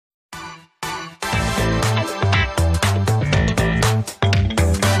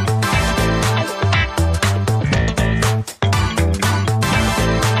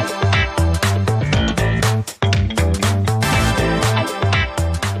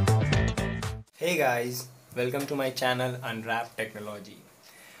Hey guys, welcome to my channel unwrap technology.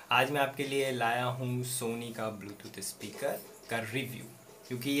 आज मैं आपके लिए लाया हूँ सोनी का ब्लूटूथ स्पीकर का रिव्यू,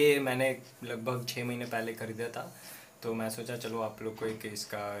 क्योंकि ये मैंने लगभग 6 महीने पहले ख़रीदा था, तो मैं सोचा चलो आप लोग को एक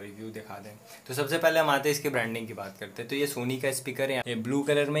इसका रिव्यू दिखा दें। तो सबसे पहले हम आते हैं इसके ब्रांडिंग की बात करते हैं। तो ये सोनी का स्पीकर है, ये ब्लू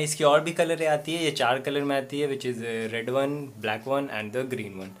कलर में, इसकी और भी कलर आती है, ये 4 कलर में आती है, which is red one, black one and the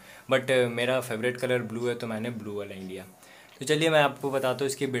green one. But मेरा फेवरेट कलर ब्लू है, तो मैंने ब्लू वाला ही लिया। तो चलिए मैं आपको बताता हूँ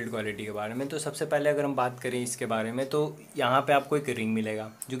इसकी बिल्ड क्वालिटी के बारे में। तो सबसे पहले अगर हम बात करें इसके बारे में, तो यहाँ पे आपको एक रिंग मिलेगा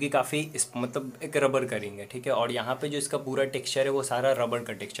जो कि काफ़ी मतलब एक रबर का रिंग है, ठीक है। और यहाँ पे जो इसका पूरा टेक्सचर है वो सारा रबर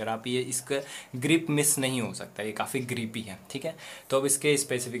का टेक्सचर, आप ये इसका ग्रिप मिस नहीं हो सकता, ये काफ़ी ग्रिपी है, ठीक है। तो अब इसके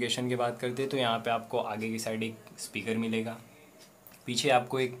स्पेसिफिकेशन की बात करते हैं, तो यहाँ पर आपको आगे की साइड एक स्पीकर मिलेगा, पीछे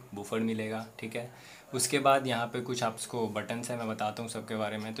आपको एक बूफर मिलेगा, ठीक है। उसके बाद यहाँ पे कुछ आपको बटन्स हैं, मैं बताता हूँ सबके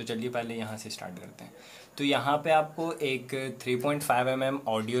बारे में। तो चलिए पहले यहाँ से स्टार्ट करते हैं। तो यहाँ पे आपको एक 3.5 mm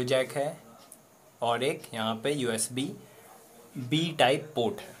ऑडियो जैक है, और एक यहाँ पे USB-B टाइप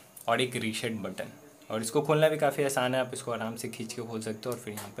पोर्ट है, और एक रीसेट बटन। और इसको खोलना भी काफ़ी आसान है, आप इसको आराम से खींच के खोल सकते हो, और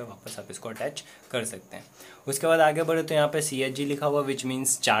फिर यहाँ पे वापस आप इसको अटैच कर सकते हैं। उसके बाद आगे बढ़े तो यहाँ पे CSG लिखा हुआ, विच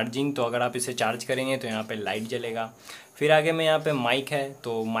मीन्स चार्जिंग। तो अगर आप इसे चार्ज करेंगे तो यहाँ पे लाइट जलेगा। फिर आगे में यहाँ पे माइक है,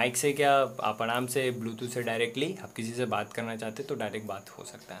 तो माइक से क्या आप आराम से ब्लूटूथ से डायरेक्टली आप किसी से बात करना चाहते तो डायरेक्ट बात हो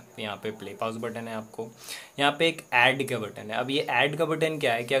सकता है। यहाँ पे प्ले पॉज बटन है आपको, यहाँ पे एक ऐड का बटन है। अब ये ऐड का बटन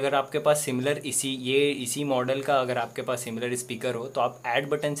क्या है कि अगर आपके पास सिमिलर इसी मॉडल का अगर आपके पास सिमिलर स्पीकर हो, तो आप ऐड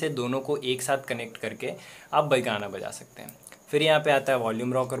बटन से दोनों को एक साथ कनेक्ट करके आप गाना बजा सकते हैं। फिर यहाँ पे आता है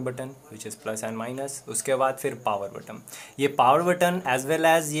volume rocker button, which is plus and minus. उसके बाद फिर पावर बटन, ये power button as well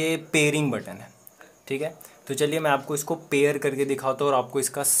as ये पेयरिंग बटन है, ठीक है। तो चलिए मैं आपको इसको पेयर करके दिखाता हूँ और आपको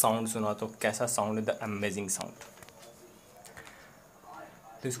इसका साउंड सुनाता हूँ, कैसा साउंड है, द अमेजिंग साउंड।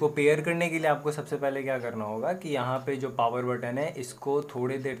 तो इसको पेयर करने के लिए आपको सबसे पहले क्या करना होगा कि यहाँ पे जो पावर बटन है इसको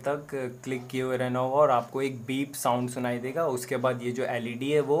थोड़ी देर तक क्लिक किए हुए रहना होगा, और आपको एक बीप साउंड सुनाई देगा। उसके बाद ये जो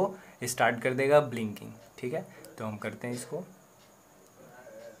LED है वो स्टार्ट कर देगा ब्लिंकिंग, ठीक है। तो हम करते हैं इसको।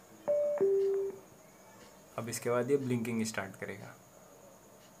 अब इसके बाद ये ब्लिंकिंग स्टार्ट करेगा।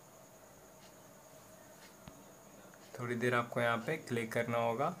 थोड़ी देर आपको यहाँ पे क्लिक करना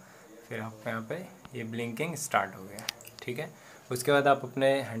होगा, फिर आपको यहाँ पे ये ब्लिंकिंग स्टार्ट हो गया, ठीक है। उसके बाद आप अपने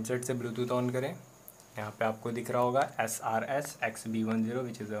हैंडसेट से ब्लूटूथ ऑन करें। यहाँ पे आपको दिख रहा होगा Srs-Xb10,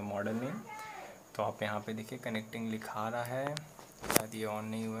 which is a model name. तो आप यहाँ पे देखिए कनेक्टिंग लिखा रहा है, शायद ये ऑन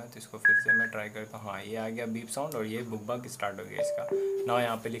नहीं हुआ है, तो इसको फिर से मैं ट्राई करता हूँ। हाँ, ये आ गया बीप साउंड, और ये बुक स्टार्ट हो गया इसका। नाउ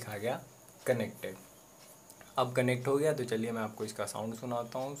यहाँ पे लिखा गया कनेक्टेड। अब कनेक्ट हो गया, तो चलिए मैं आपको इसका साउंड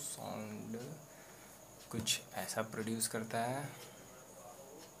सुनाता हूँ। साउंड कुछ ऐसा प्रोड्यूस करता है।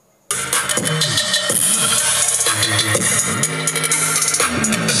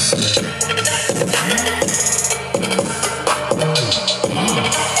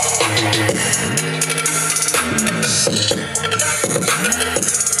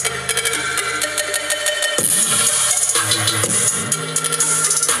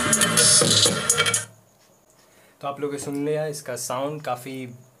 तो आप लोगों ने सुन लिया, इसका साउंड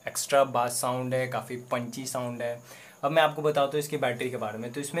काफ़ी एक्स्ट्रा बास साउंड है, काफ़ी पंची साउंड है। अब मैं आपको बताता हूँ इसकी बैटरी के बारे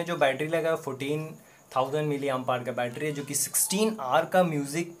में। तो इसमें जो बैटरी लगा है 14,000 मिली एम्पायर का बैटरी है, जो कि 16 आवर का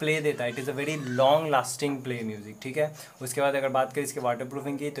म्यूज़िक प्ले देता है। It is a very long lasting play music, ठीक है। उसके बाद अगर बात करें इसके वाटर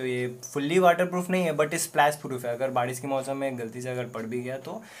प्रूफिंग की, तो ये फुल्ली वाटर प्रूफ नहीं है, बट स्प्लैश प्रूफ है। अगर बारिश के मौसम में गलती से अगर पड़ भी गया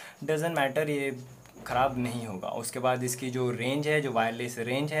तो डजेंट मैटर, ये ख़राब नहीं होगा। उसके बाद इसकी जो रेंज है, जो वायरलेस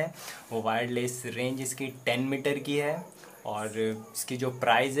रेंज है, वो वायरलेस रेंज इसकी 10 मीटर की है। और इसकी जो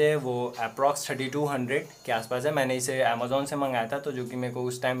प्राइस है वो अप्रॉक्स 3200 के आसपास है। मैंने इसे अमेज़ॉन से मंगाया था, तो जो कि मेरे को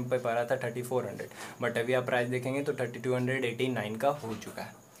उस टाइम पे पड़ा था 3400, बट अभी आप प्राइस देखेंगे तो 3289 का हो चुका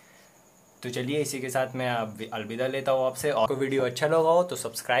है। तो चलिए इसी के साथ मैं अलविदा लेता हूँ आपसे। और आपको वीडियो अच्छा लगा हो तो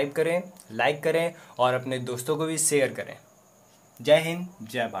सब्सक्राइब करें, लाइक करें, और अपने दोस्तों को भी शेयर करें। जय हिंद,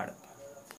 जय भारत।